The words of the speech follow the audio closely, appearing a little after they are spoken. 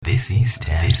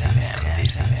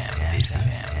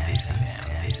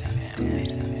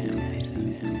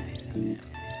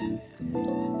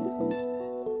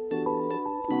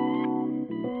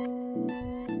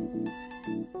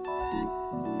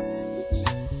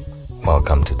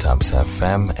Welcome to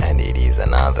ThapsFm, and it is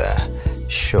another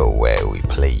show where we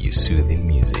play you soothing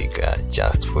music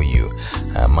just for you.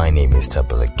 My name is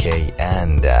Thapelo,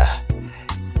 and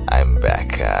I'm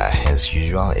back as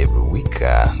usual every week.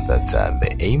 That's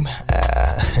the aim.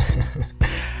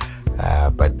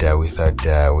 But without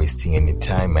wasting any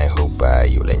time, I hope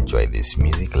you'll enjoy this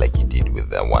music like you did with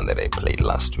the one that I played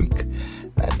last week.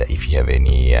 And if you have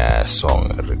any song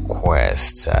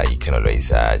requests, you can always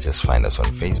just find us on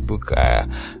Facebook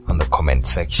on the comment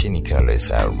section. You can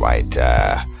always write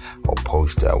or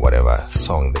post whatever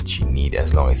song that you need,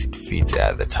 as long as it fits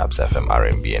the ThapsFM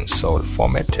R&B and soul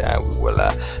format. We will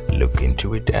look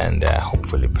into it and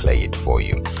hopefully play it for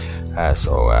you.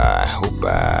 So I hope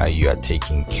you are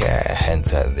taking care,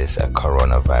 hence this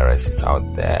coronavirus is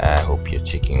out there. I hope you're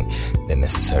taking the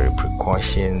necessary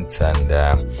precautions and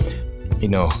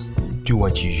do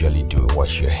what you usually do.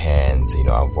 Wash your hands,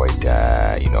 avoid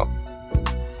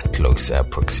close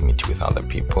proximity with other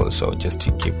people, so just to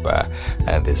keep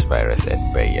this virus at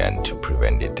bay and to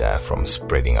prevent it from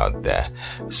spreading out there.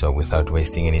 So without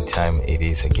wasting any time, it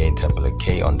is again Thapelo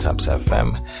on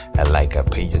ThapsFM. Like our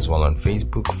page as well on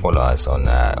Facebook, follow us on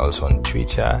also on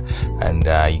Twitter, and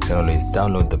you can always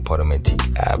download the Podomatic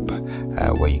app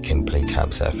where you can play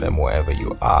ThapsFM wherever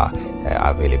you are.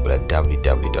 Available at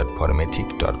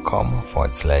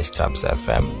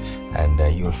www.podomatic.com/ThapsFM, and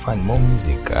you will find more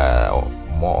music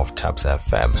more of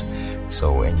ThapsFM.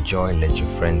 So enjoy, let your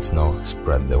friends know,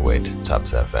 spread the word.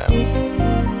 ThapsFM.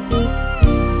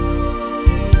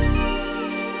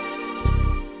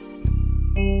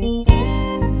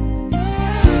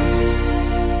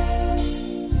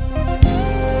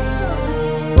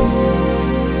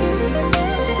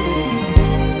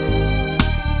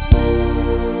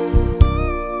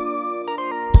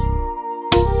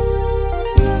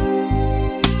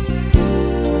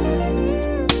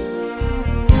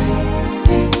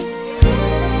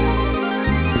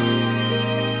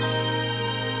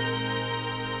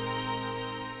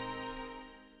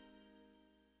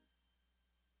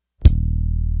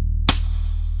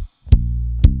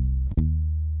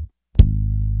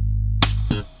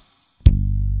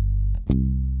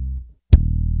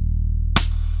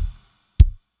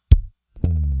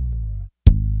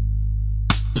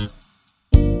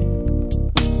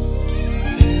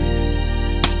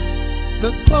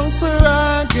 The closer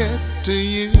I get to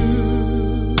you,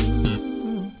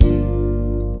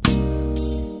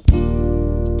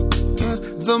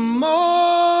 the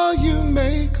more you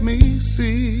make me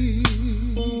see.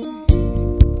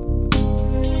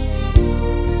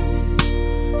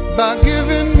 By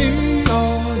giving me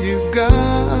all you've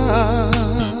got.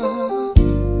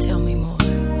 Tell me more.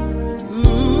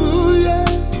 Ooh, yeah.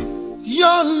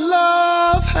 Your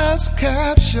love has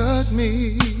captured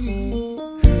me.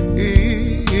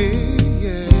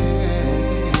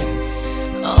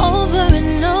 Over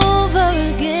and over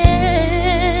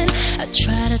again, I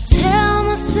try to tell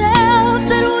myself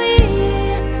that we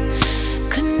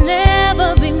could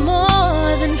never be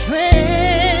more than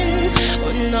friends,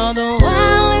 when all the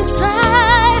while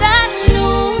inside I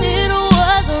knew it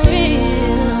was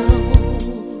real.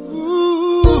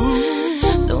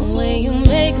 Ooh, the way you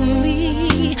make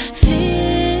me feel.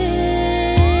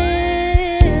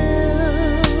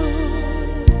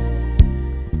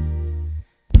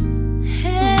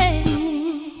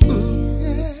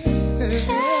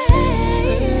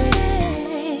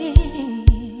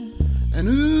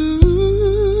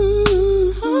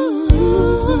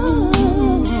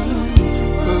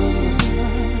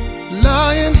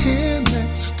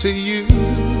 To you,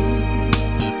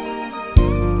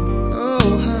 oh,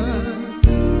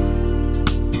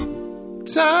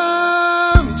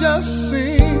 time just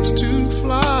seems to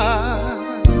fly.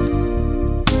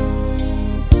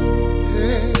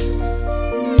 Yeah.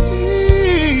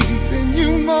 Needing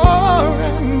you more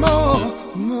and more,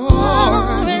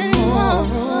 more and more.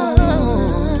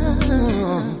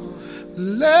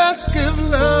 Let's give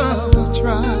love a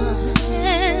try.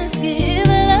 Let's give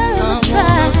love a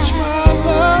try.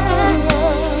 Love.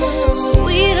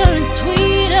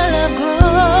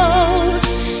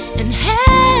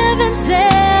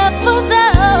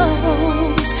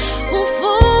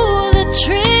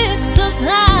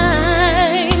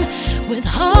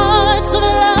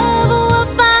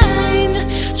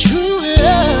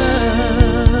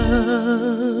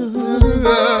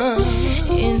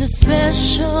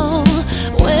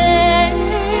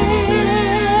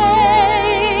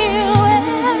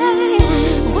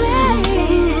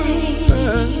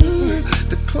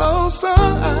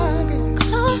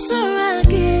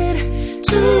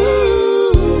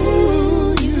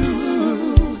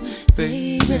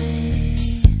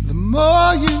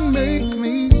 make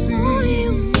me see.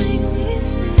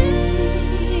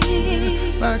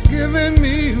 By giving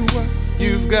me what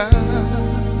you've got.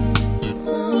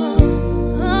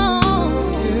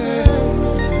 Yeah.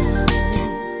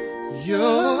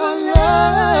 Your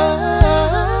love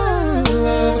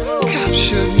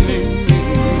captured me.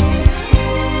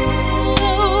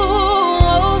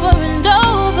 Over and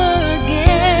over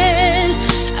again,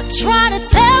 I try to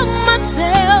tell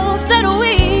myself that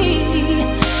we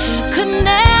could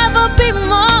never be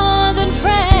more than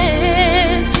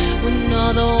friends. When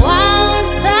all the while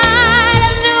inside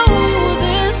I knew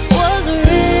this was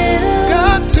real.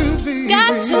 Got to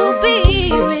be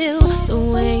real. The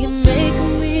way you make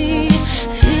me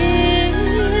feel.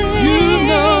 You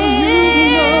know.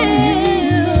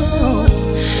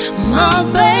 My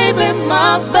baby,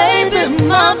 my baby,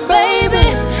 my baby,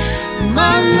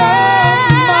 my love,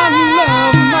 my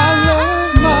love, my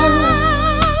love, my love.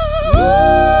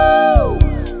 Woo!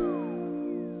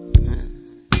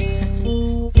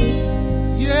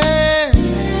 Yeah.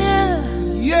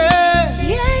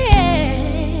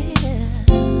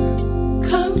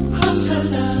 Come closer,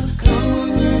 love. Come a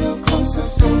little closer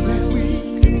so that we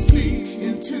can see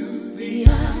into the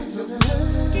eyes of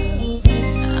love.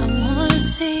 I wanna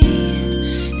see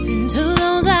into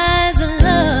those eyes of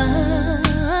love.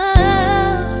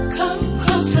 Come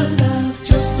closer, love.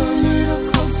 Just a little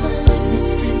closer. Let me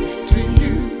speak to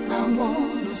you. I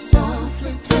wanna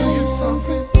softly tell you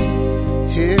something.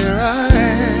 Here I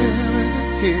am, and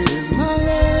here's my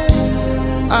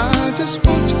love. I just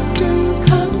want you to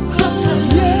come closer,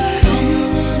 yeah. Come a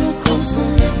little closer.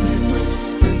 Let me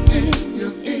whisper in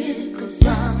your ear, 'cause I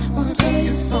wanna tell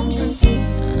you something.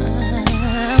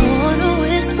 I wanna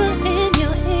whisper in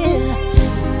your ear,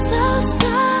 so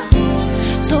soft.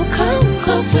 So come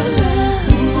closer, love.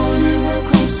 Come on in real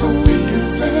close so we can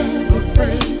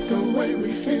celebrate the way we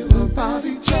feel about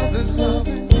each other's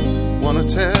loving. Wanna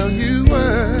tell you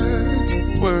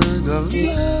words of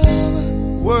love,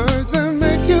 words that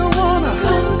make you wanna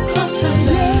Come closer,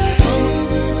 yeah. Come a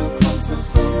little closer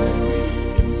so that we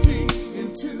can see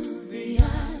into the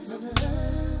eyes of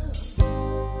love.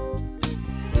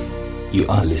 You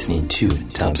are listening to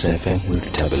ThapsFM with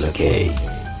Thapelo K.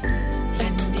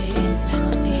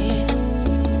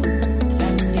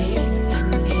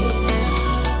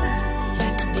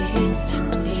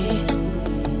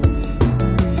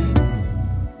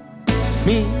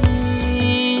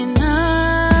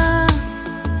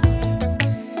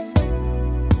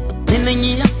 Mina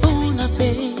ngiyafuna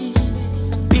baby,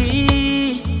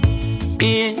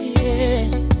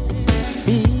 yeah.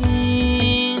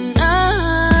 Mina,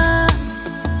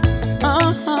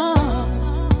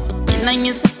 mina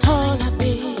ngizithola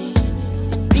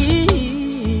baby.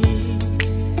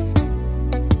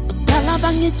 Dala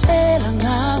bangitshela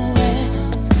ngawe,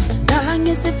 dala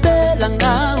ngizivela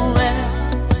ngawe,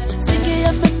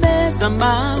 singiyamemeza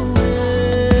mawe.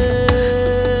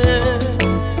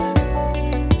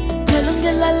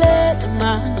 Lalela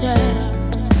manje,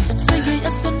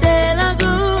 singiyasondela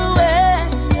kuwe,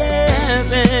 yeah,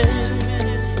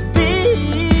 baby,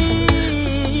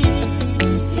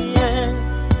 yeah.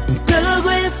 Ngicela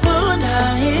ukuyifuna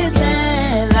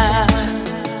indlela,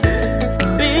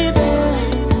 baby,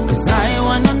 'cause I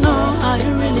wanna know how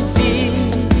you really feel.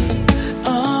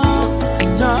 Oh,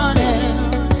 darling,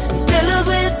 ngicela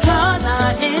ukuyithola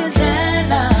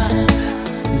indlela,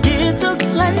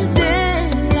 ngizokulandela.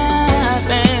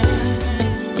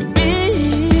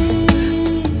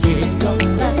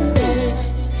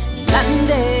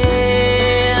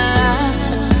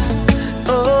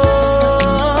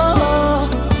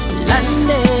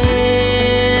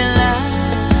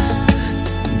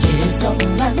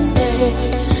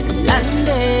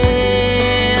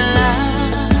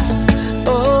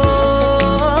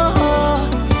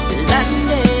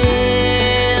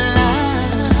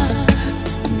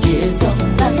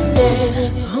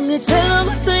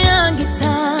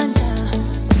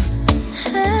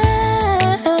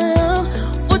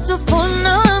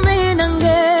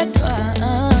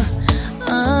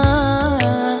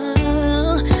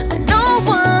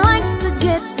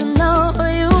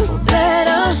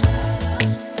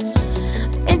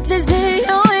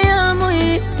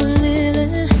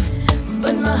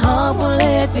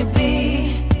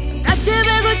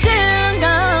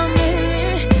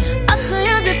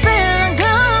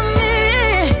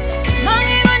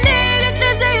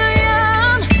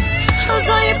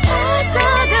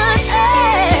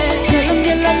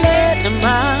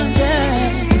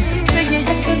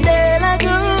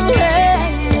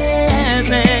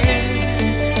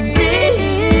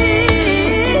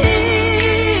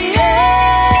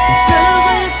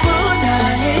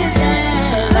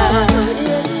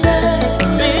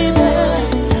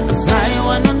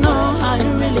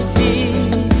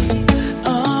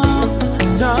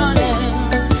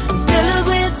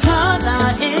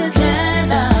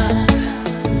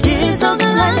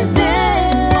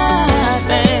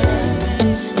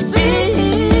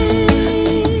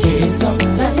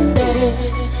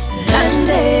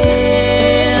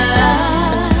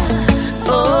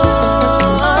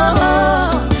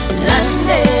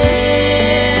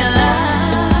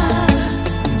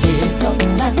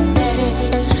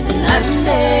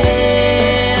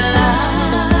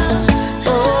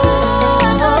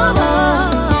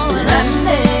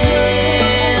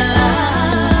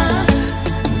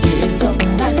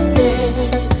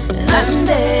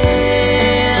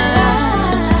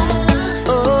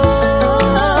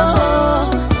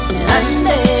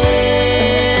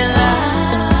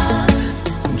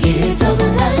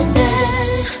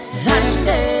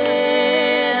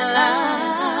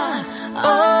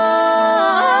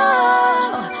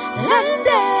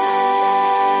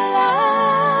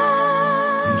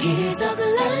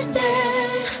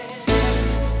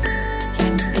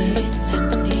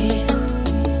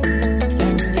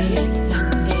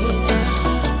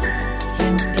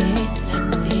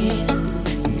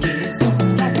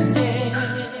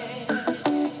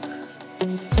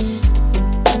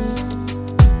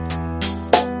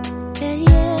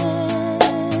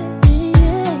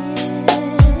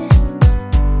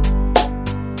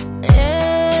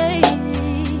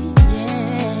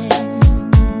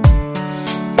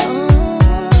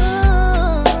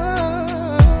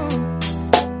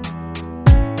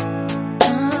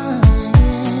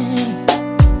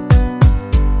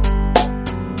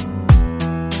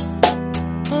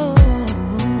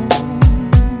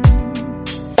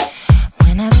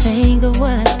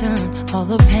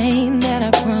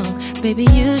 Baby,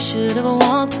 you should have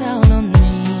walked out on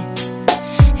me.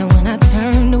 And when I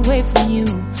turned away from you,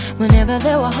 whenever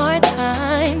there were hard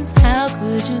times, how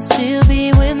could you still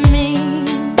be with me?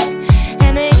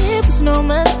 And it was no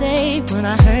mistake when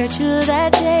I hurt you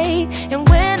that day, and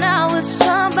when I was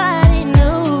somebody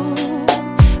new.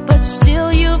 But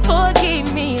still you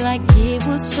forgave me like it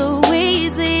was so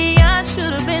easy. I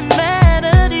should have been mad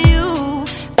at you.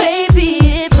 Baby,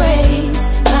 it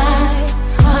breaks my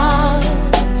heart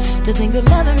to think of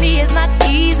loving me is not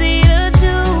easy to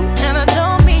do. And I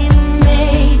don't mean to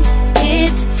make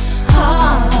it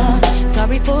hard.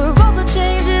 Sorry for all the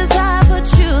changes I put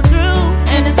you through.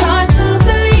 And it's hard to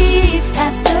believe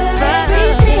after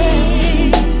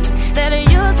everything that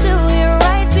you're still here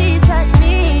right beside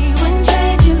me. Wouldn't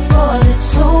trade you for this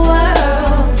whole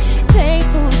world.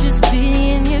 Thankful just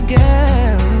being your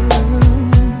girl.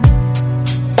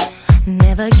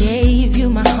 Never gave you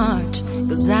my heart,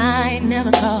 'cause I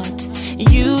never thought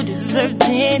you deserved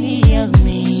any of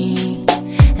me.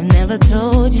 I never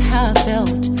told you how I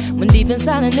felt when deep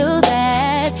inside I knew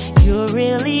that you're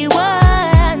really what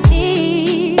I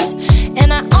need. And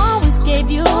I always gave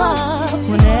you up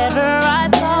whenever I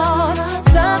thought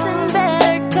something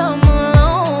better come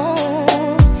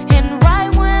along. And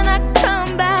right when I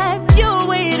come back, you're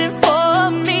waiting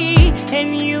for me, and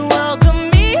you welcome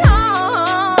me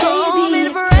home. Baby, it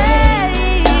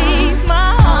breaks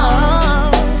my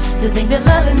heart to think that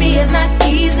loving me is not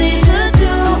easy to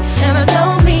do. And I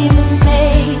don't mean to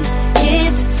make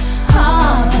it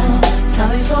hard.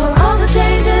 Sorry for all the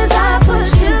changes I put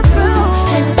you through.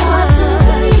 And it's hard to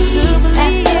believe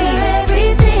after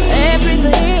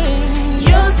everything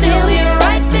you're still here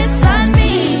right beside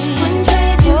me. Wouldn't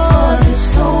trade you for this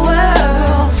whole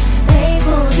world.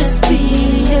 Able just be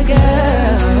a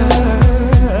girl.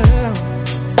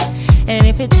 And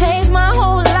if it takes my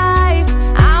whole life,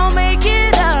 I'll make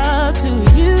it up to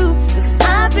you. 'Cause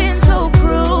I've been so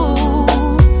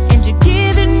cruel, and you're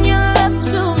giving your love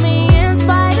to me in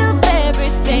spite of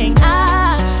everything. I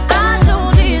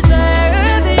don't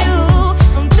deserve you.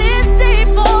 From this day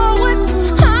forward,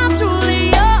 I'm truly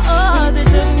yours. It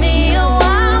took me a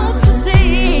while to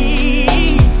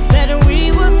see that we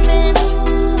were meant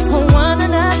for one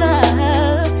another.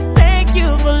 Thank you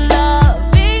for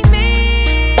loving me.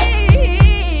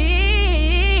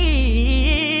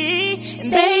 And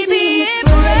baby, it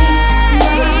breaks my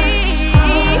heart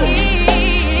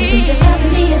to think that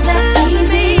loving me is not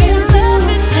easy to do.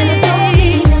 And it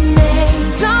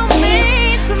don't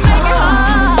mean to make it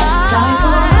hard. Sorry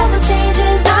for all the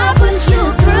changes I put you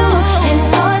through. And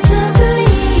it's hard to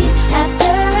believe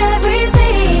after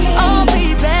everything. Oh,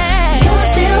 baby, you're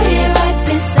still here right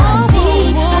beside me.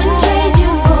 Wouldn't trade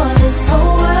you for this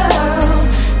whole world.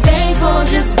 Thankful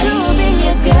just being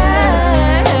your girl.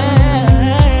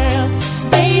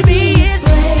 Baby, it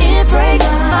breaks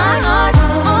my heart.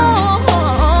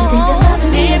 To think that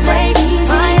loving me is not easy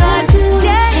to do.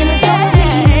 And it don't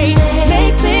mean to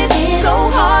makes it so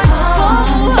hard,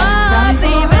 Sorry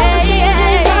for all the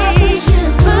changes I put you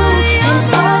through. And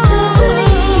it's hard to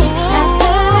believe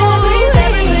after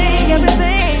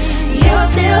everything you're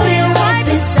still here right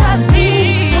beside me.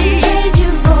 Wouldn't trade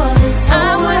you for this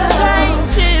whole world.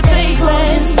 Thankful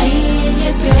just being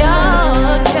your girl.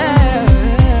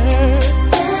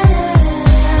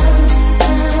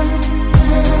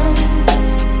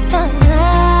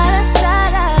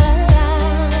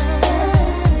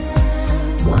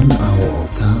 One hour of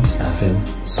ThapsFm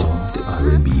soft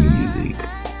R&B music,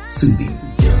 soothing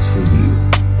just for you.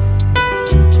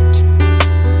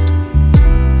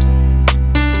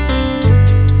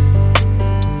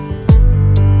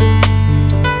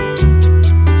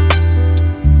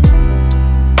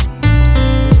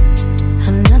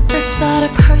 I'm not the sort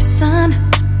of person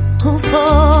who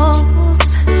falls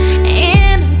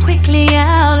in quickly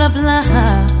out of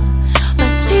love.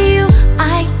 But to you,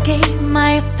 I gave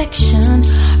my affection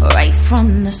right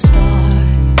from the start.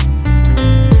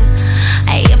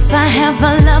 If I have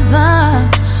a lover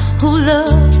who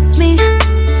loves me,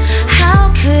 how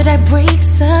could I break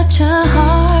such a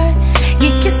heart?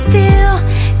 You can still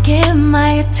get my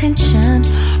attention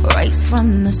right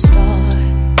from the start.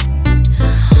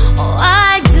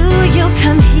 Why do you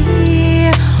come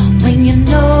here when you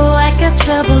know I got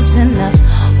troubles enough?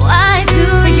 Why do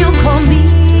you call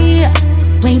me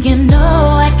when you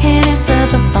know I can't answer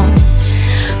the phone?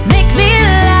 Make me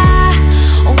lie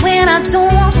when I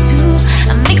don't want to.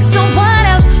 I make someone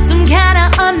else some kind of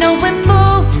unknowing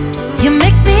fool. You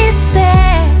make me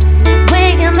stay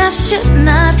when I should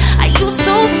not. Are you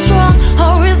so strong,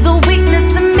 or is the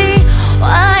weakness in me?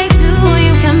 Why do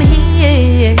you come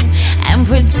here and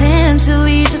pretend to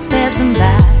be just passing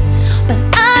by? But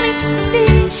I need to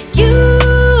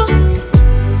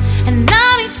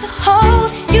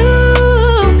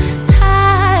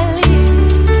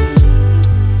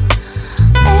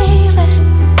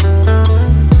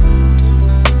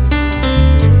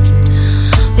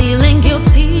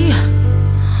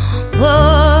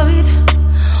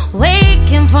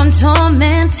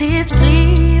tormented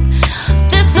sleep.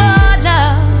 This old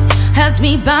love has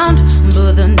me bound,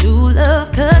 but the new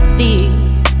love cuts deep.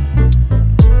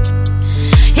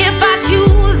 If I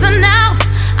choose her now,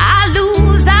 I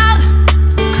lose out,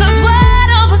 'cause what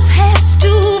I was has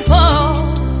to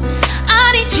fall. I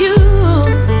need you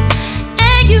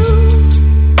and you.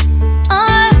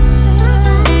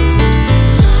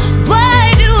 Why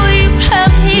do you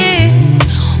come here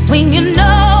when you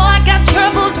know I got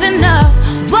troubles enough?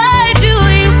 Why do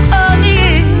you call me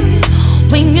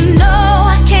when you know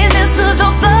I can't answer the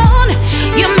phone?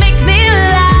 You make me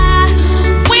lie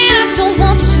when I don't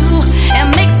want to, and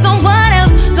make someone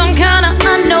else some kind of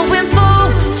unknowing fool.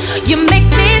 You make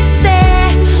me stay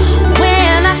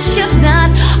when I should not.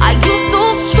 Are you so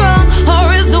strong, or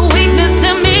is the weakness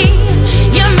in me?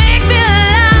 You make me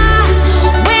lie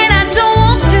when I don't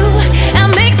want to, and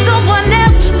make someone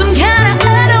else some kind of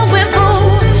unknowing fool.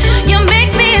 You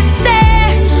make me stay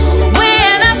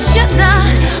when I should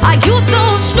not. Are you so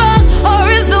strong, or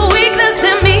is the weakness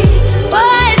in me?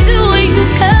 Why do you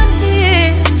come here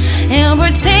and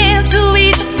pretend to be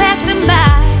just passing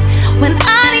by when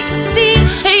I need to see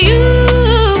you,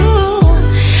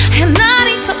 and I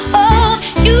need to hold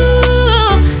you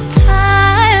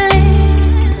tightly?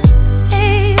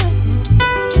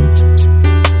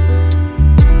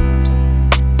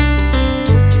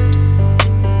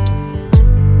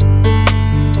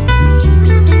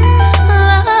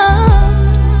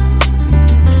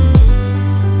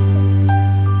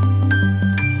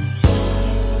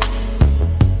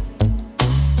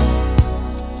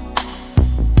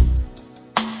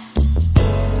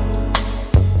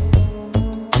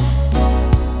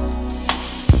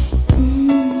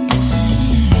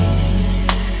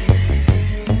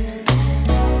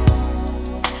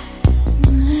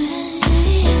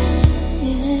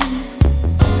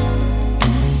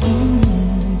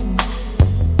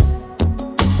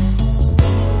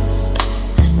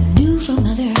 From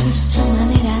the very first time I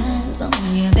laid eyes on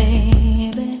you,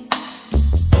 baby,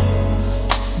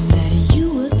 that you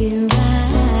would be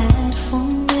right for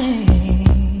me.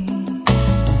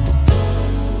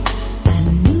 I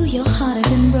knew your heart had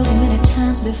been broken many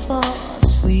times before,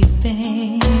 sweet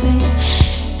baby,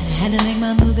 and I had to make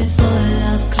my move before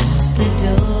love closed the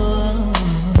door.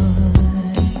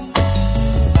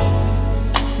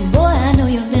 Boy, I know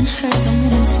you've been hurt so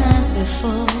many times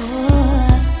before,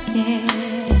 yeah.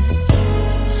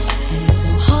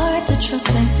 Trust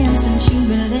again since you've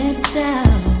been let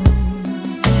down.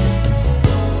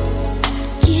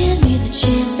 Give me the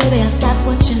chance, baby, I've got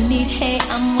what you need. Hey,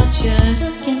 I'm what you're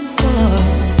looking for.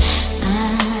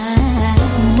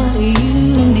 I'm what you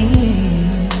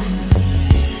need.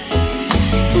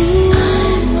 Ooh,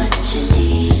 I'm what you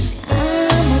need.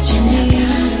 I'm what you need.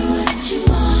 I've got what you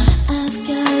want. I've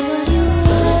got what you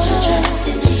want. Put your trust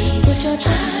in me. Put your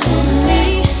trust in me.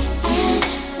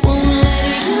 Won't let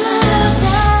you down.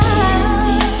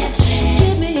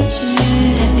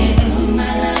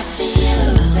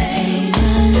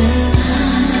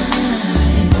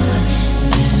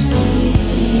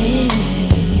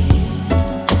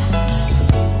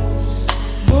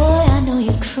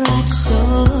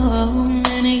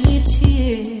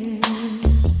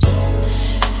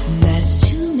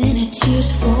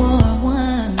 For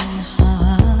one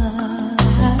heart,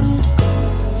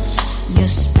 you're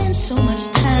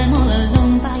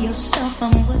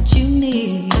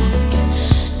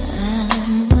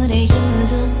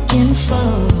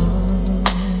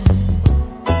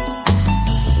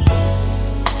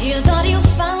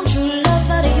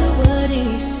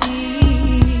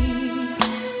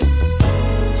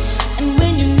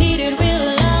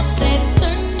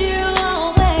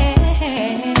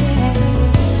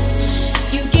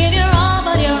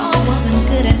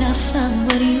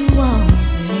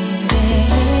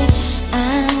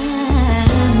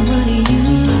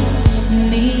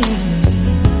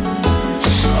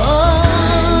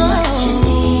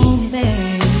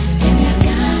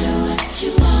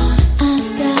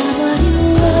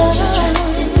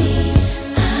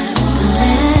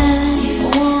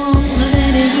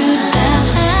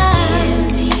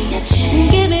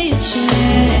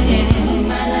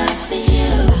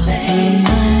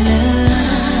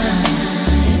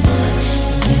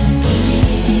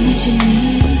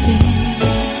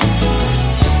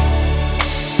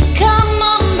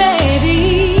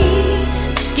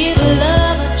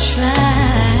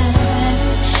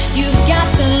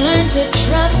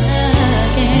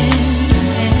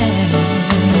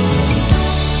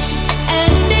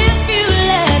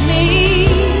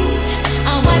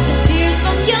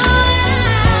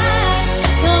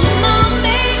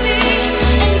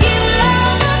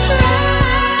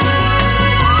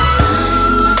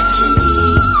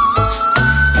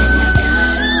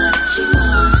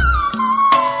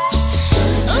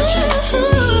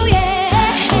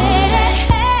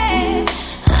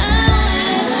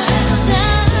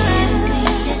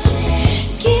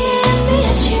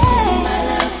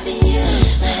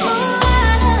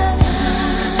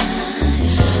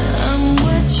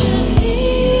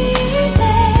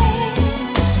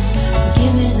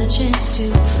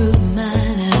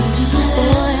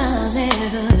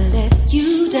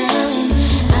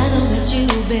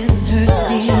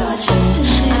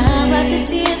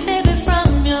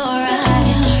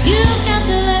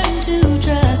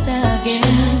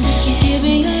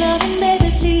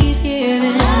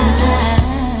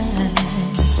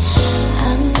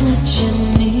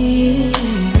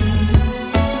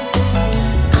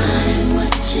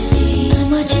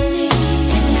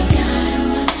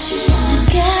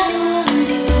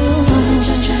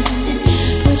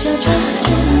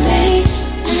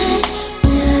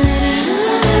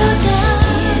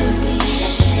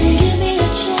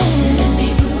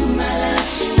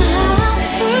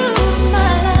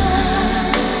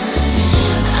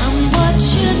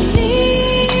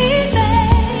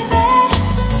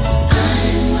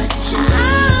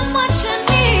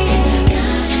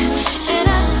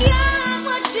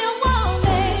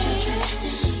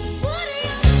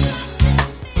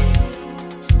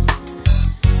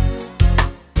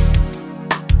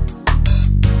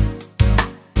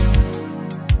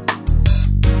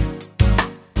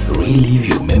relive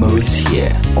your memories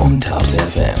here on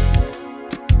ThapsFM.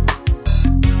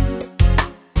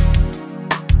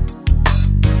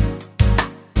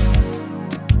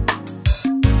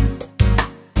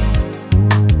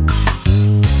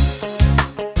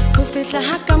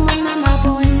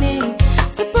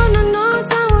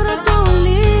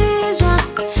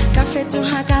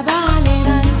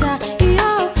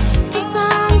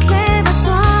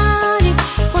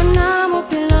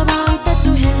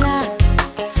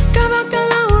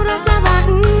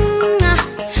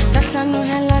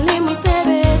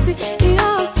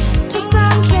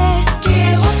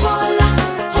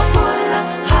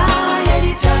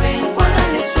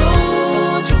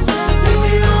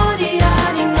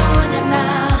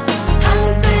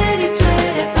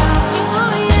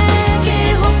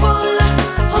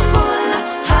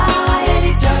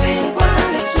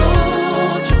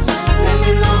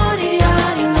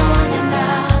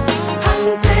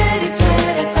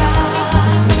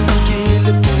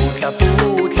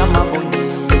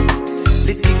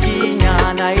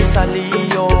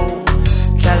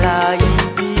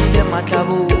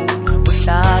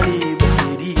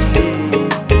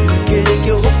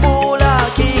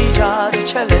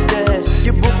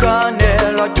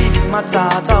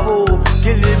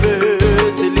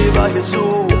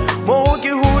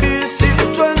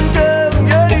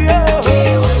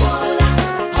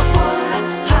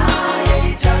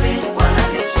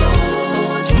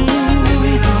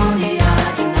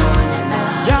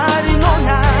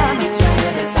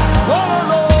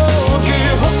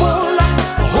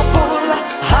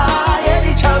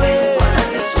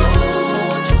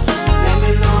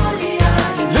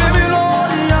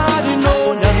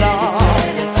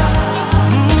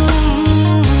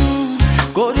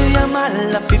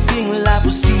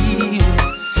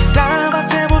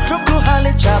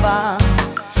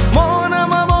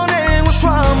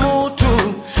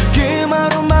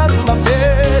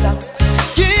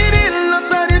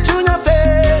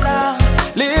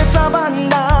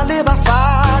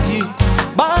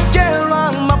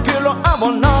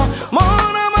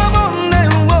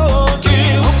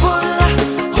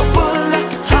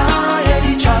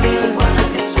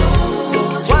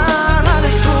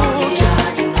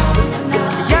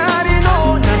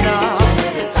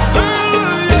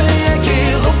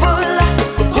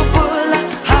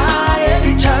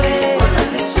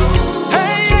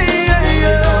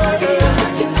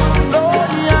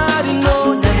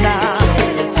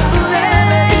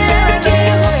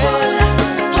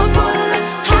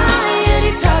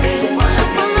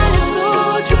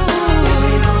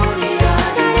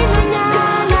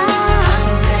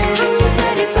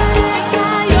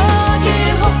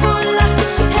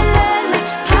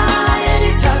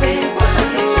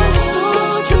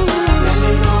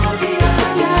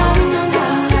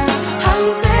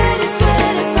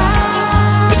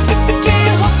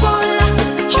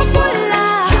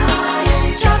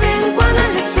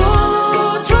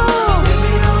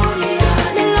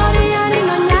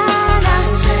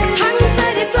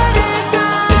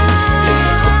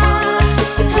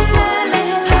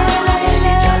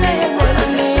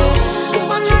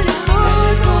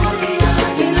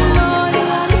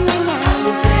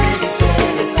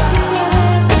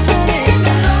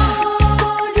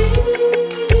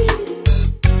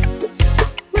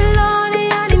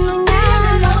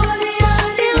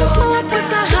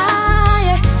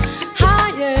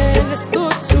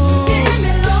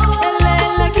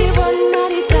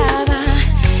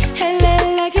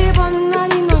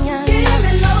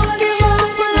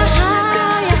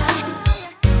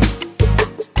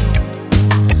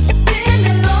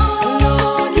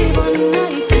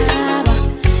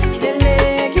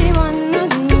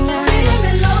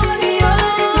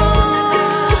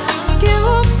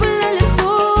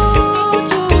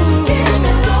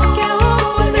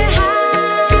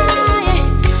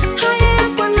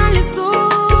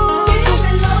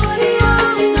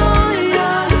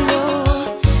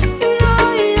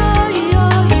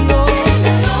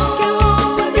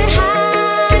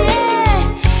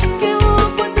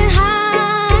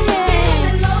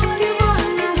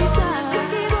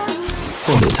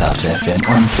 ThapsFM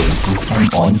on Facebook and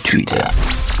on Twitter.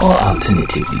 Or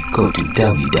alternatively, go to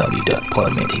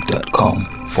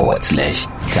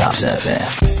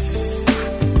www.podomatic.com/ThapsFM.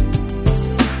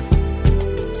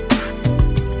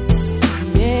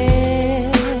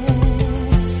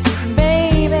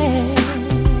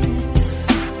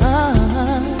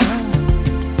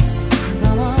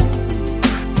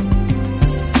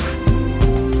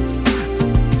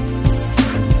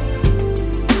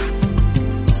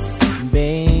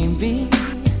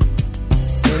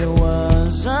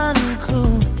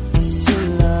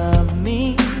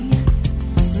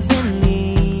 Then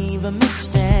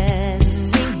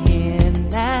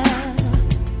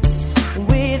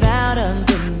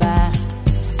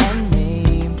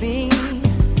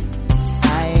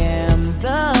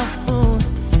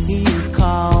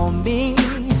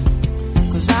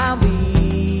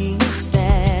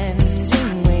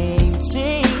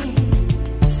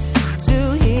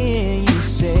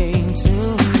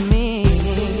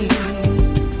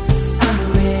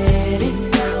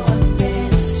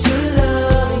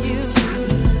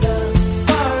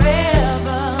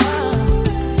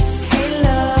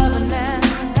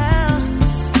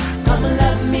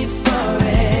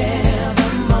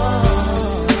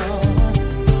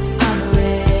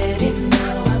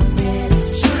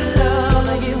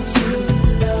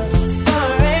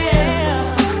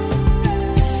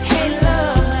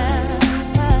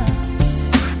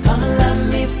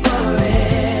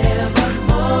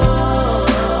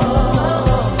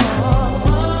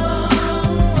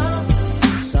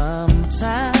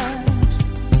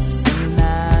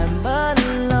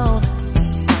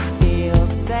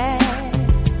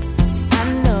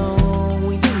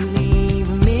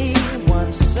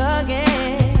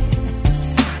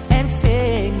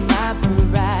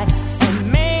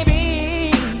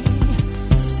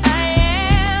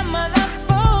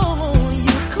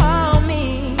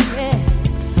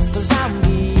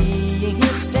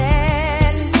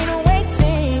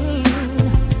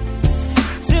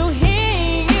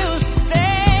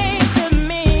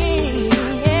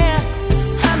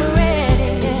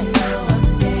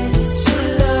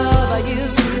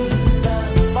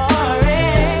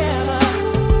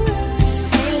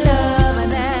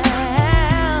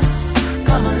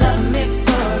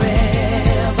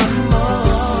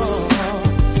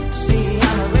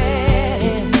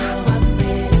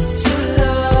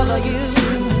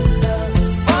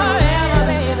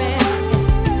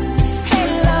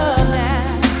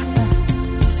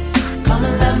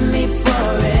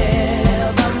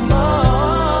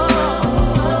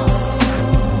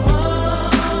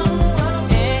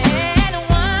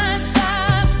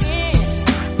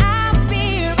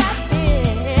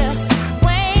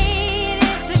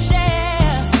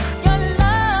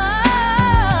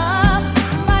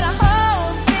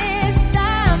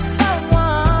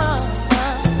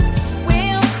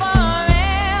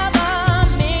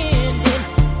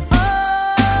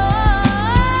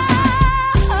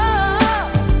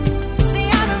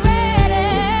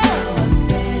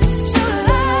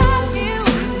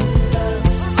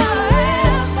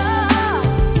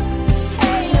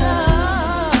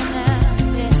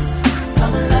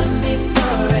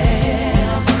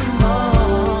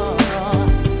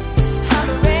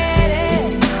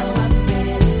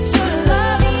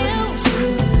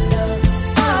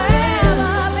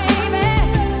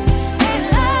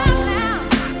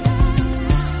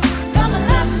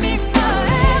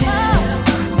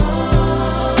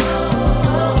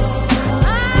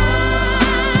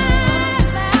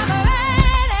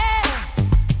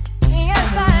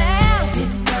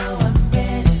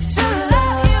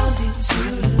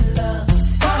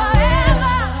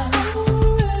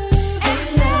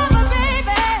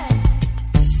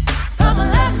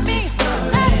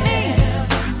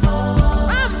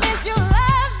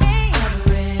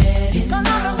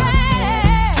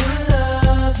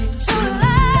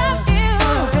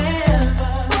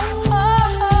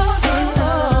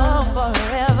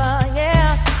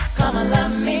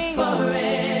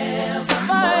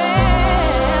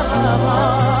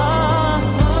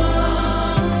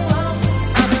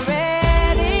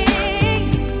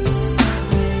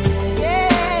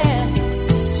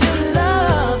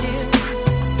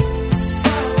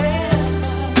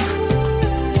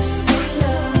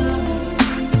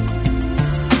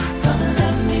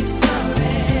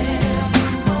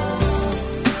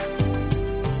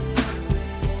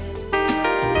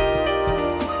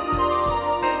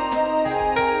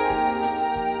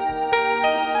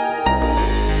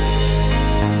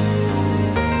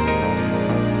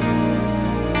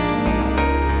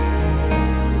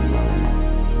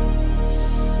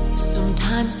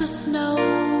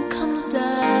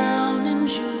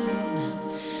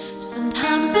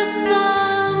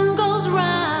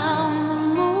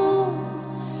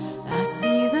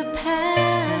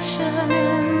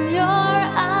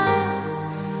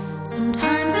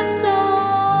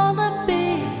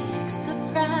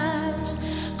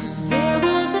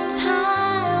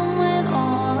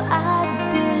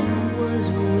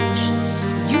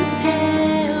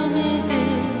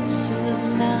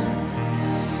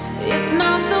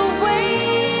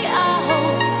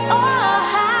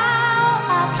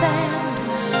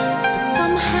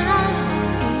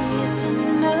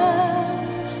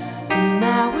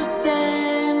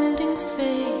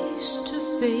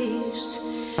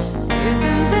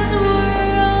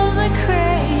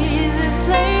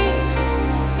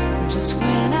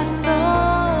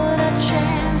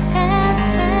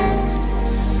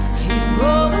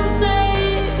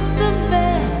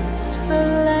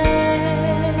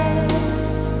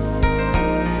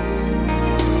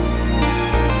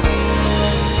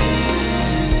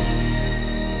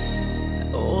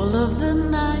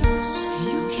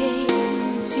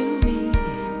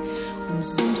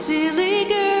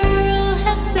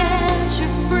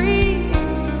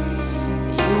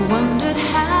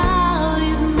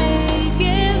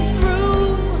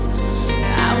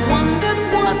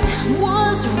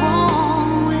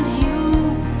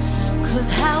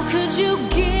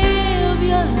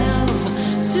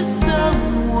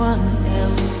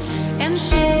and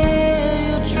share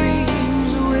your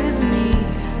dreams with me.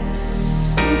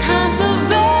 Sometimes the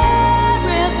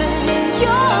very thing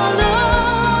you're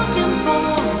looking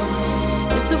for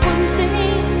is the one thing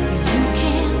you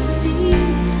can't see.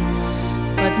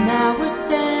 But now we're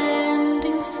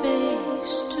standing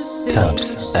face to face.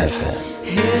 ThapsFm.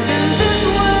 Isn't this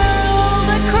world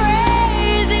a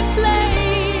crazy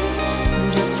place?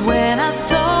 Just when I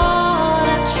thought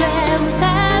a chance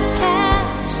had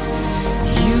passed,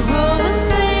 you go and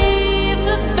save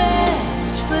the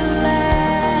best for last.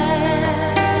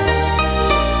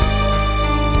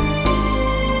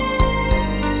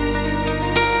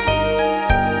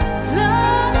 La,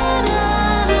 la, la,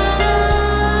 la,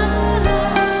 la, la.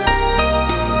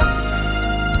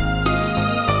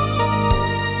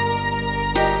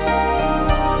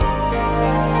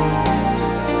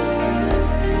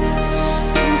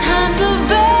 Sometimes the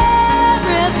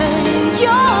very thing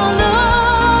you're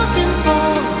looking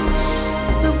for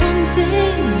is the one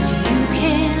thing you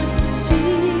can't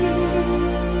see.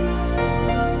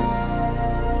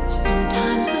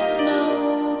 Sometimes the snow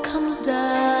comes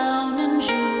down in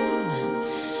June.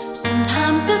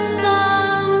 Sometimes the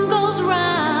sun goes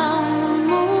round the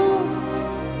moon.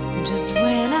 Just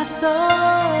when I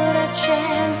thought a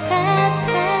chance had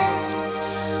passed,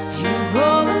 you go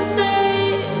and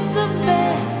save the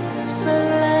best for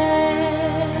last.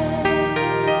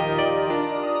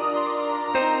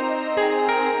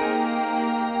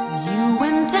 You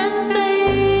went and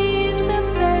saved the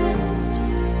best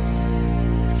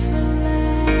for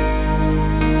last.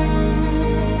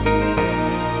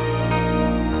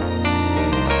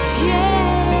 Yeah.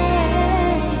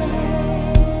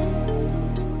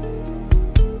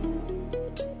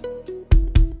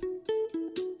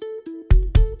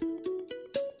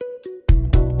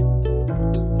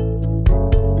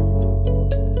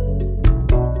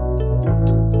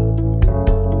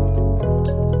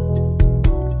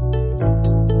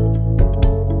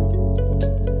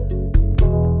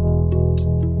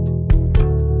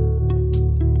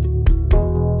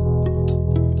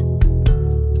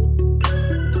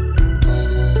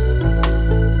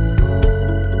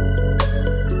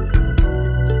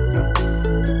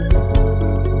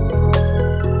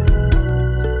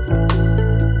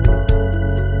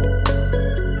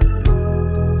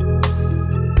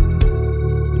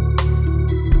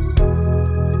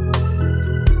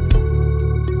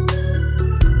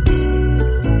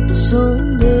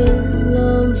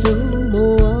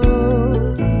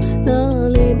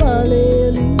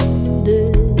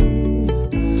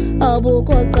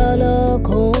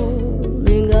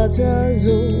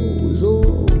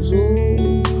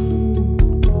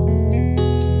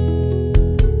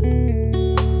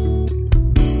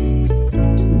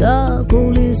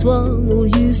 Ndakuliswa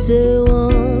nguyise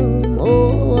wami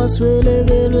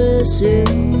owaswelekelwe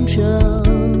semsha,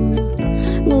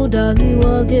 ngudali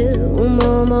wakhe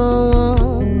umama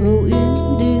wami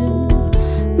u-Edith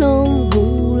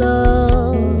Nomvula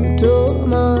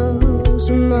Thomas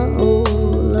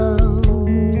Maola.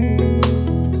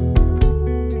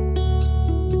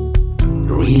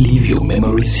 Relive your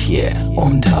memories here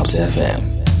on ThapsFM.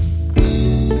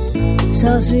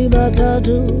 Sasi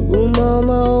batatu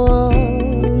umama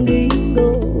wandigo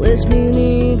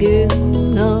esminige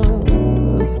na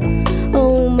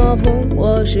umafon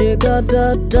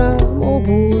washekatata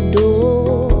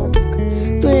mobudok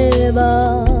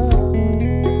eba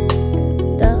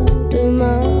tatu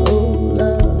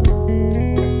maola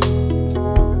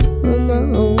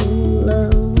maola.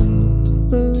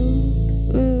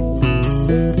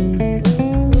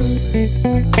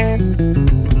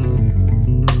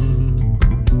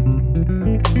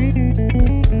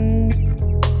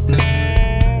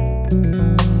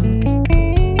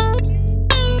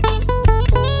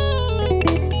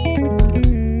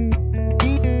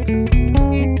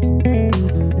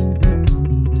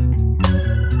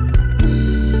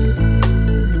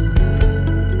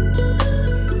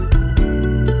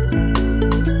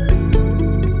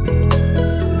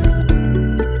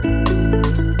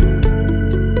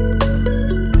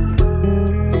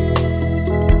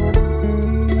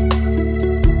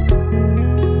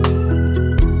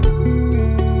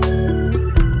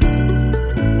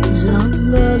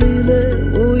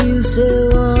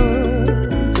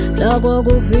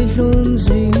 Kwakufihla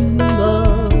umzimba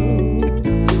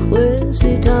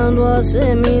wesithandwa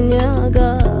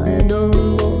seminyaka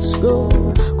eDon Bosco,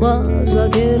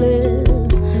 kwazakhele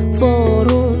 4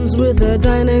 rooms with a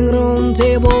dining room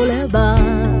table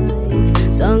ebayi.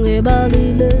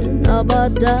 Sangebalile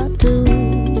nabathathu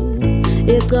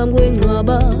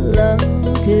ecamkwengcwaba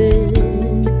lakhe.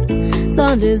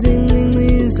 Sande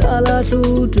zincinci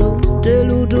salahluto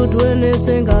teluto twene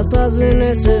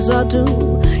sengasazine sesatu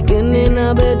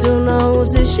kenina bethu nawo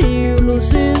sishiyulu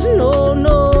sis no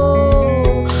no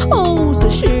oh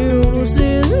sishiyulu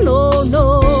sis no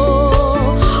no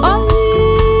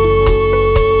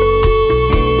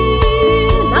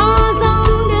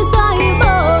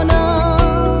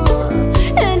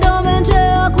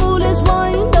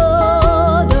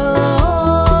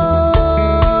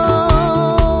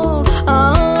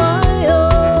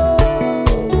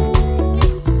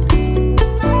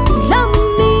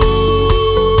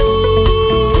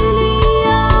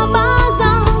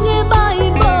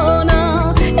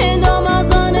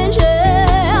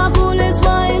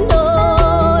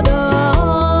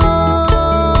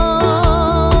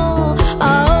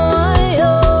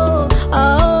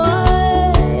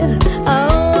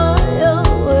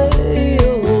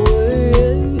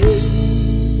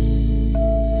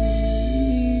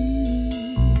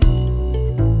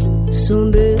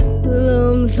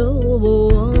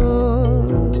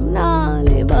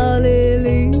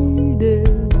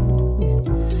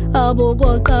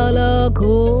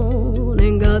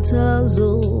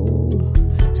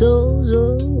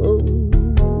zo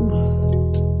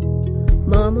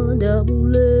mama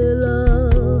ndabulela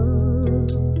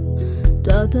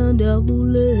tata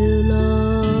ndabulela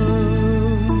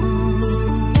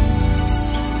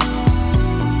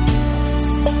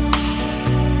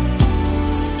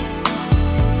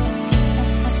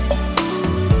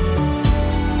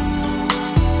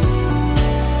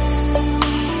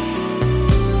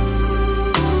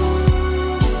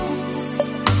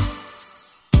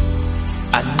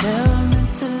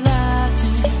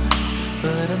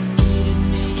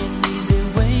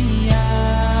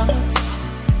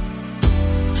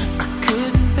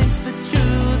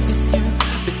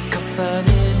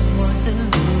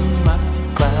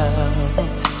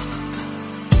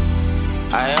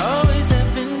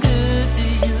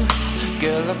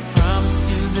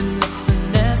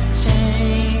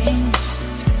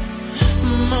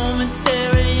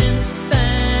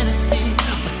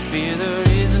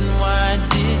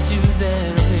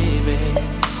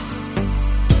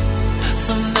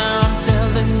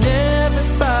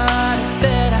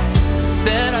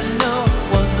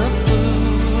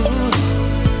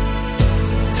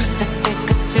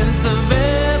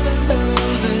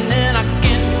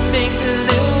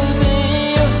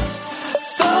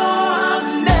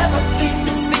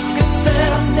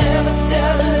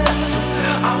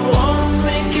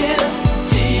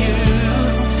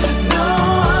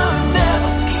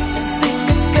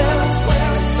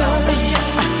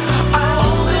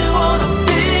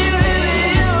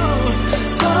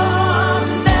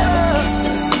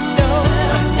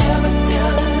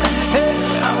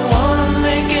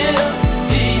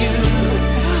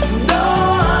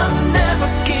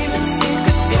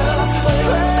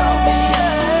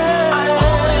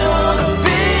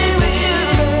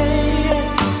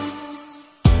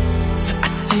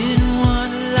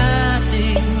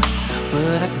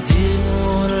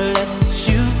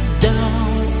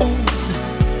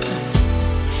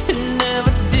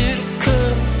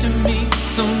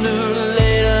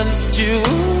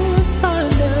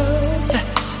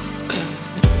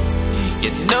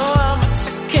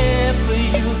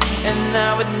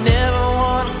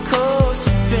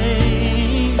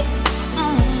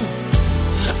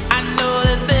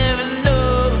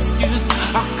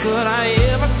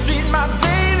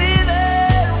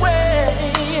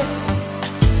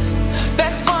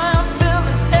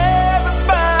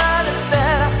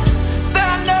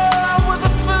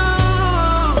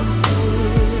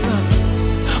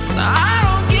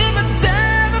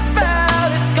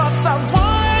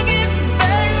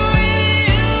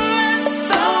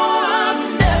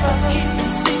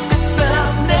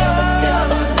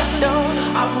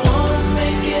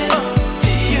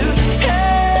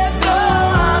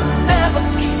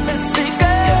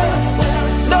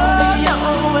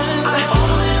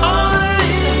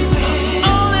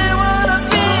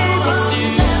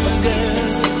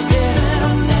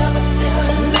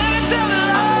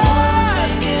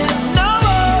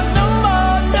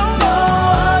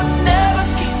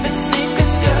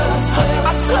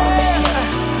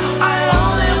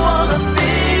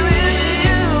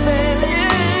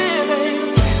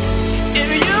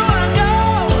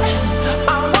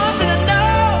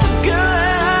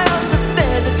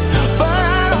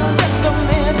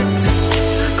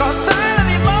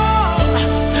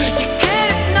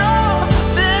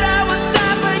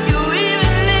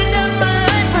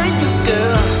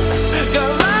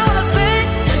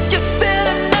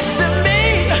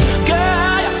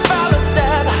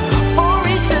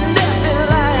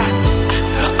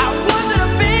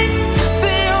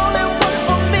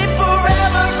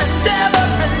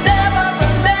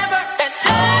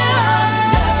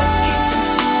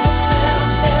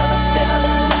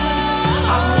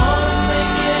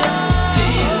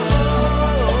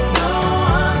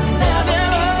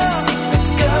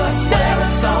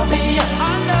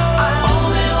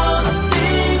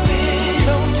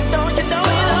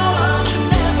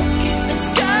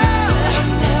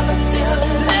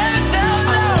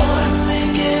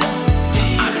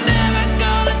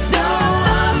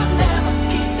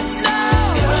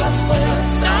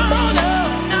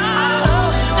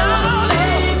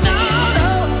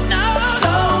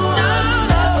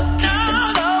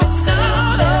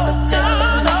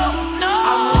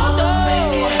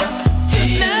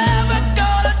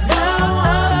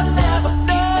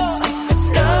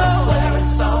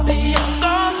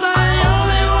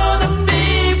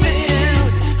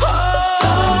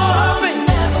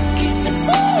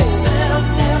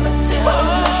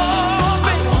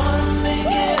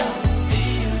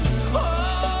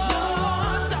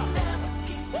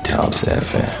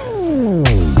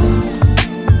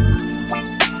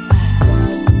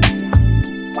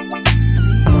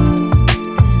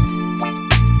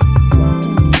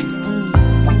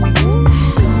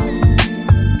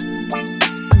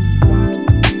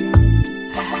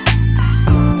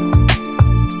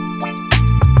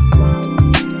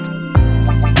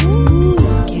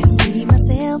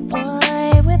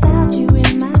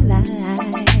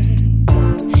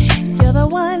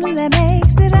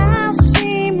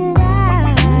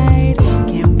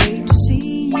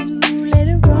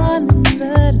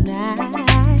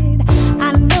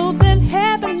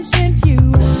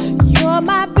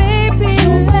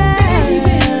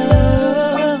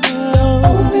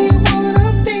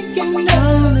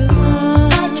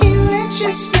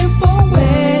slip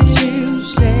away. Let you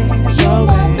slip away. You're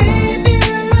my baby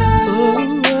love.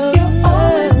 You're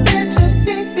always there to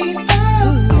pick me up.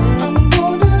 I'm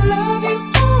gonna love you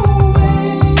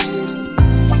always.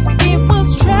 It was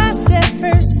trust at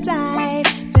first sight.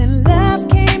 Then love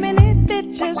came and it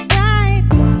fit just right.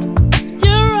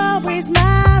 You're always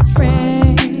my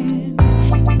friend.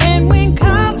 And when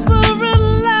calls for a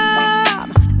love,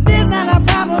 there's not a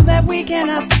problem that we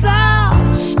cannot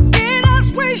solve. In us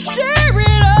we share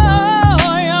it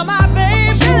all. You're my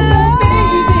baby love.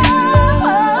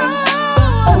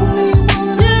 Only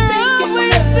one You're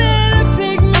always there to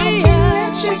pick me I can't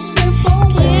let you up. slip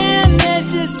away. Can't let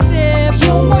you slip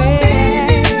You're my away.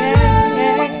 baby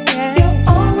love. You're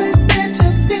always there to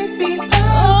pick me up.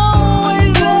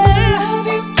 Always I'm gonna there. love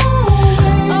you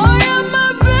always. Oh, you're my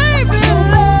baby You're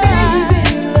my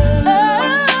baby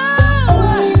love.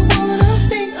 Only one I'm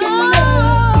thinking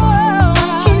of.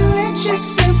 I can't let you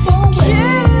slip away.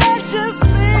 Can't let you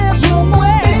slip You're my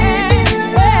away. baby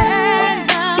love.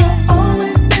 You're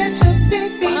always there to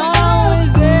pick me up.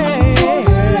 Always there.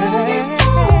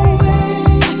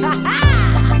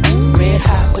 Red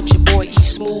hot, but your boy E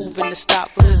smooth in the stop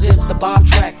for the zip, the bomb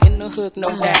track in the hook, no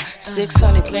doubt.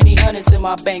 600, plenty hundreds in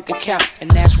my bank account, and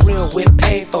that's real with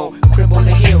paid for. Crib on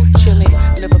the hill, chillin',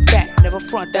 live a fat, never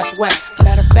front, that's whack.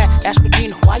 Matter of fact, ask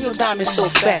Regina why your diamond so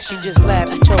fat. She just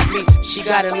laughed and told me she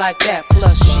got it like that.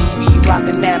 Plus she be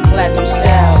rockin' that platinum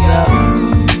style,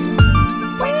 yo.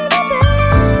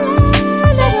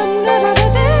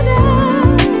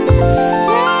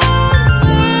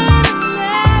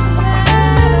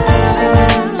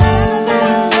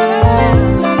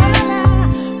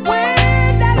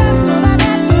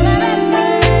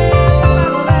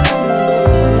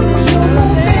 You're my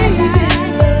baby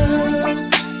love.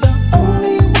 The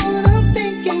only one I'm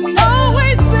thinking of.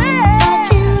 Always I there.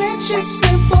 can't let you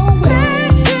slip away.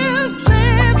 Let you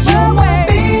slip You're my away.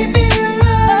 baby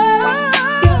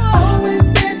love. You're always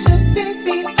there to pick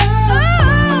me up.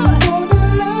 I'm gonna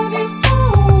love you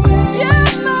always. You're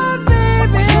my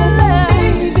baby You're my love.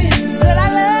 baby Said I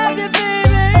love. love you,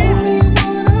 baby. Only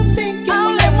one I'm thinking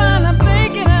Only of. one I'm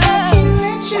thinking I of. can't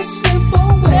let you slip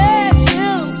away. Let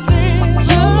you slip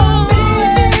You're my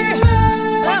baby away.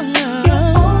 love. You're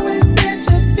always there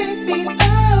to pick me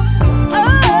up. I'm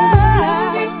gonna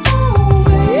love you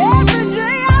always. Every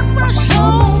day I rush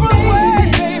home from work,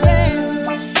 baby.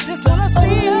 Just wanna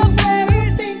see your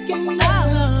face. Thinking Oh,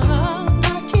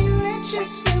 I can't let you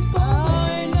slip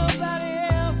away. ain't nobody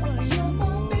else but you.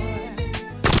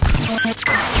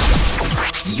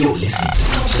 You're listening to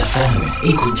Thaps FM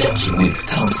in conjunction with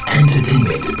Thaps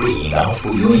Entertainment, bringing out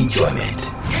for your enjoyment.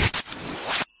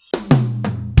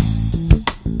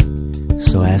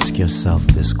 So ask yourself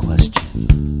this question: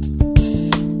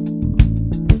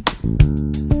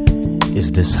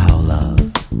 is this how love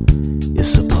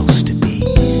is supposed to be?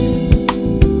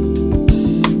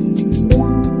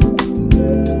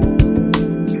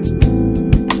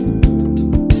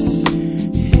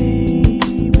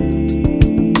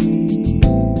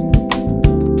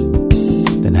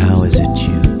 Then how is it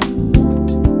you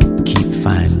keep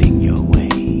finding your way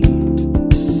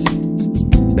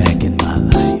back in my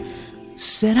life?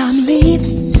 Said I'm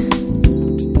leaving.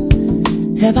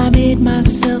 Have I made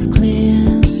myself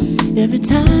clear? Every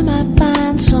time I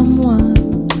find someone,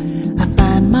 I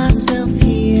find myself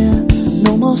here.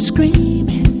 No more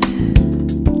screaming.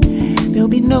 There'll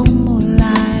be no more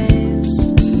lies.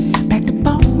 Packed up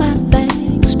all my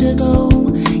things to go.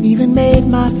 Even made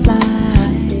my flight.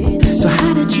 So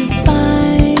how did you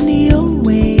find your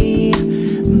way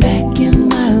back in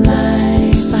my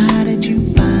life? How did you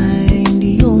find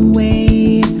your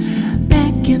way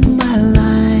back in my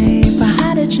life?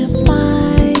 How did you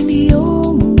find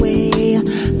your way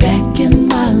back in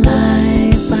my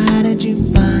life? How did you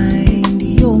find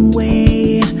your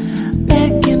way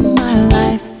back in my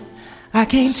life? I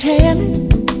can't tell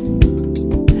it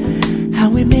how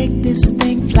we make this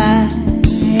thing fly.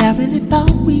 I really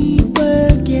thought we'd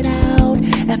work it out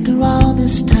after all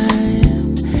this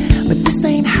time, but this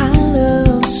ain't how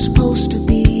love's supposed to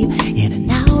be, in and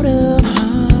out of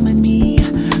harmony.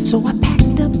 So I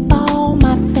packed up all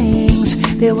my things,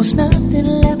 there was nothing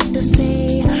left to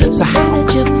say. So how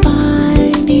did you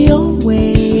find your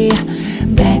way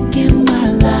back in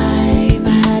my life?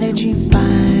 How did you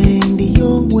find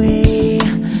your way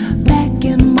back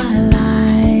in my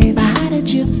life? How did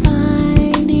you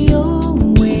find your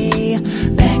way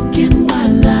back in my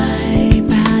life?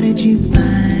 How did you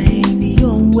find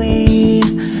your way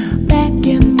back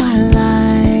in my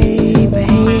life?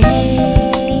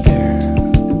 Hey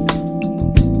girl,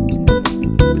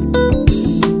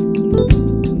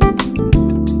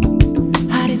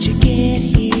 how did you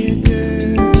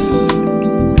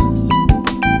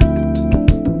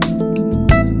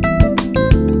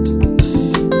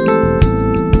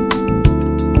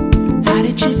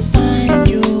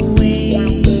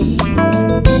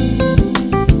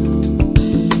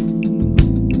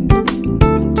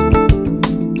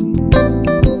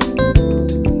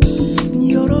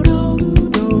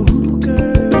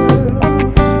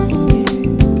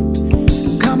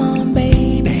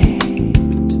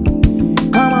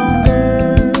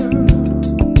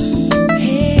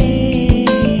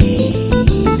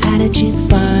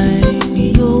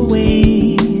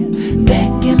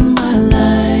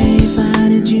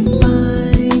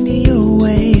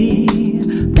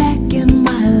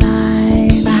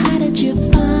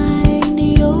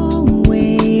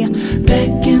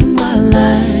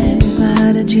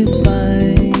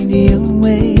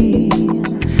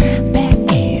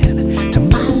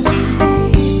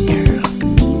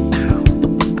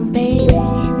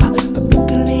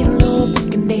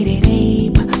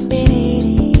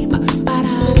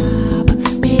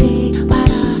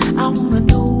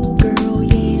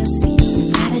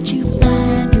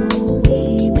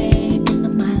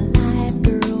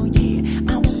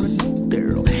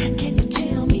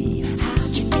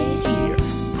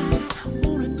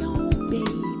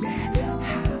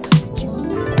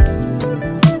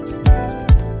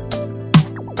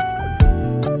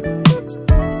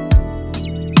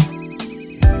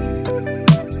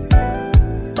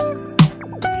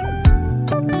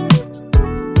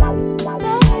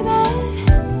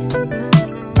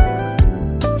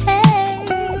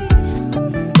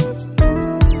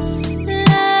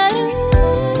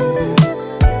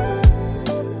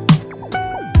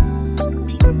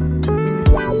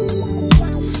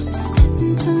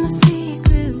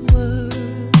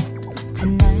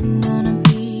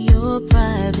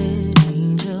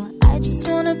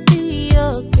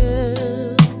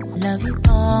love you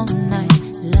all night,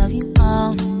 love you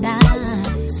all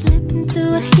night. Slip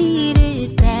into a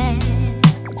heated bed.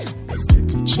 The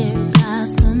scent of cherry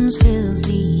blossoms fills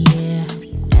the air.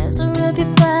 As I rub your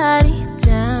body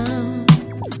down,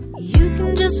 you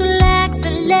can just relax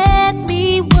and let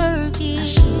me work it. I'll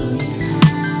show you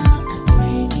how I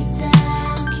break it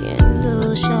down.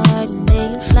 Candle, Chardonnay,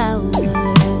 and flowers.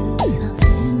 I'll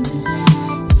dim the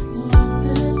lights, warm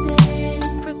the bed,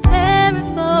 preparing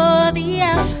for the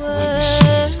hours.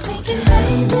 We can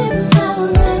bathe in our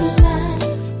red light,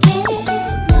 get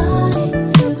naughty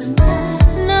through the night.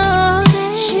 Naughty.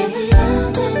 Share the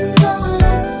love and all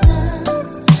its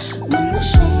sounds. When the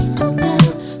shades go down,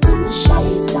 when the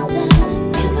shades go down,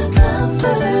 in the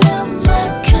comfort of my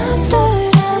bed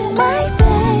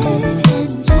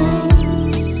and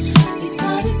dreams.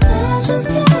 Exotic pleasures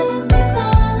can be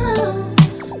found.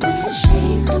 When the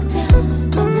shades go down,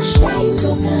 when the shades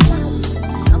go down.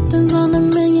 Something's on the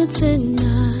menu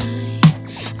tonight.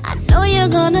 I know you're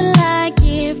gonna like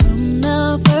it from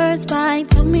the first bite.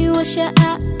 Tell me what's your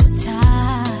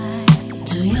appetite.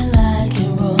 Do you like it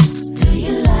raw? Do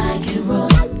you like it raw?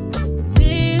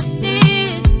 This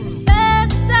dish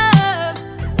best served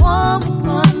warm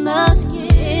upon the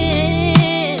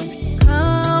skin.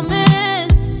 Come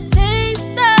and taste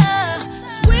the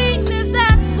sweetness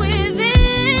that's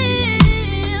within.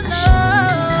 Oh,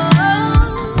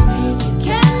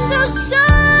 candle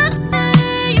shine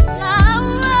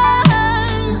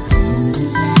flowers. Dim the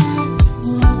lights,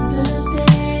 warm the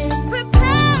bed,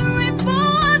 preparing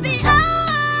for the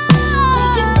hour. We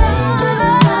can bathe in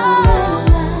our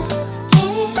light,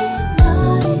 get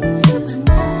naughty through the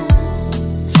night.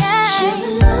 Share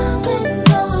love and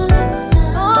all its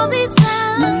sounds. All these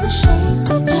sounds. When the shades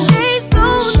go down,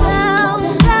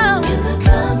 down. In the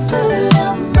comfort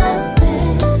of my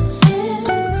bed,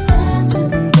 silk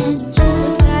satin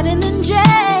and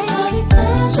jade. Exotic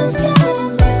pleasures can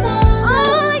be found. Oh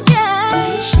yeah.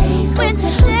 When the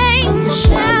shades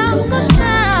go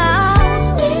down,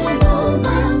 stand on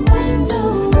my window,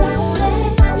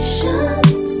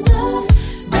 reflections of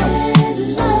red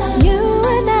light. You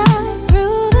and I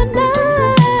through the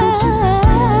night.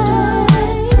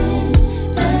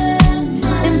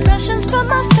 Impressions from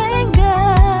my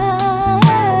fingers.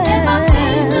 And my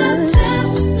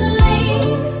fingertips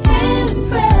leave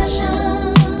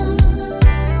impressions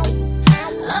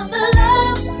of the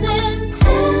love's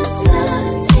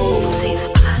intensity. See the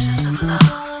pleasures of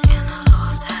love in the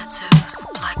lost tattoos.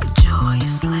 Like a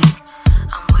joyous lake,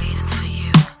 I'm waiting for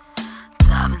you.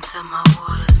 Dive into my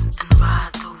waters and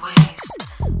ride the waves.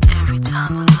 Every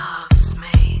time the love is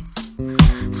made.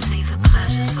 See the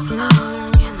pleasures of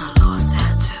love in the lost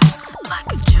tattoos. Like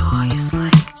a joyous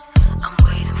lake, I'm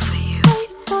waiting for you.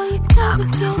 Dive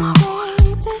into my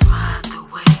waters and ride the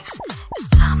waves. It's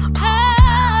time to pull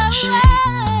down the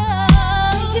shades.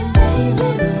 We can bathe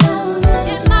in our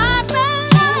red light,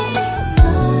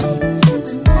 naughty through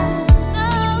the night.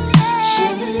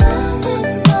 Share love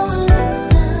and all its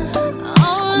sounds.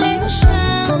 When the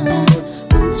shades go down,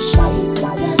 when the shades go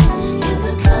down, in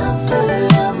the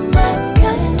comfort of my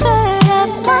bed, your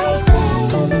private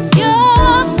angels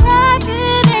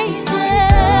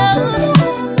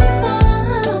can be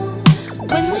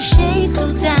found. When the shades go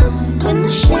down, when the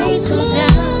shades go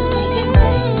down,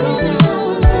 go down,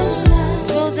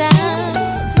 go down, go down,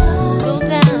 go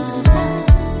down.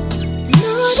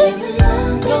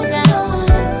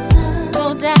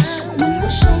 When the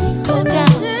shades go down, go down,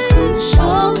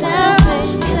 go down, go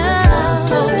down,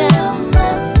 go down, go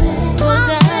down,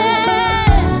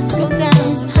 go down.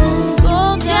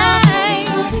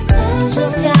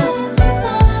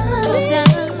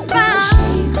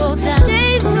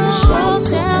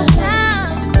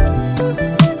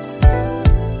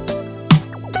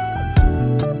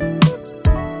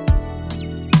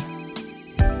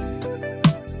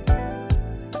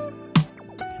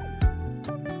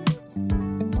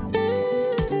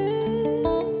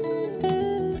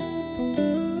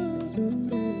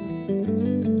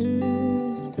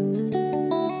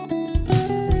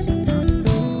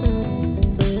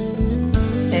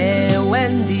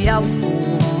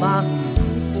 Ndiyavuma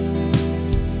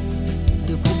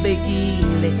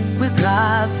ndikubekile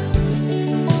kwigrave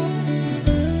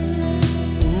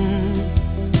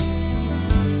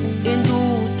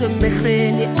intuthu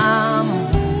emehlweni am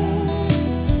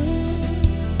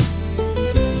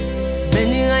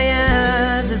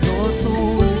beningayazi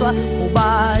zosuswa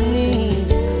ubani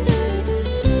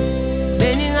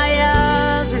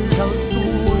beningayazi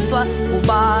zosuswa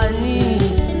ubani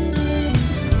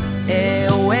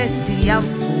ewe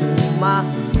ndiyavuma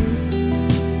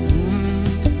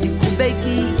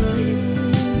ndikhubekile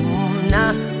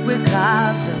mna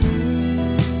kwigrave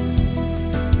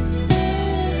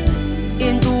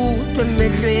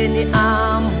emehlweni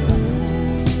ami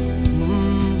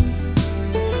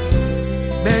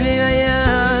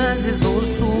Beniyazi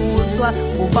zosuswa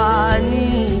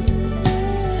ubani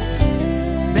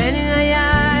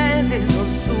Beniyazi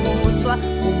zosuswa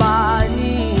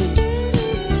ubani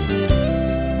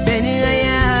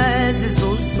Beniyazi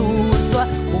zosuswa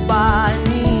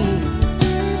ubani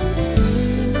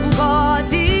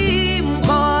Mgodi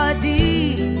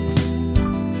mgodi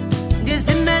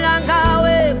Ndizimela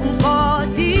ngawe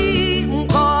mgodi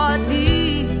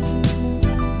mgodi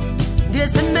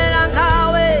Ndizimela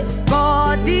ngawe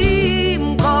mgodi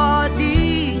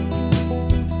mgodi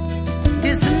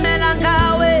Ndizimela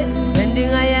ngawe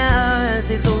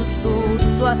bendingayazi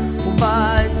zosuswa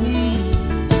ubani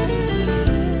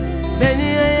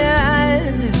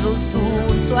Beniyazi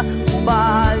zosuswa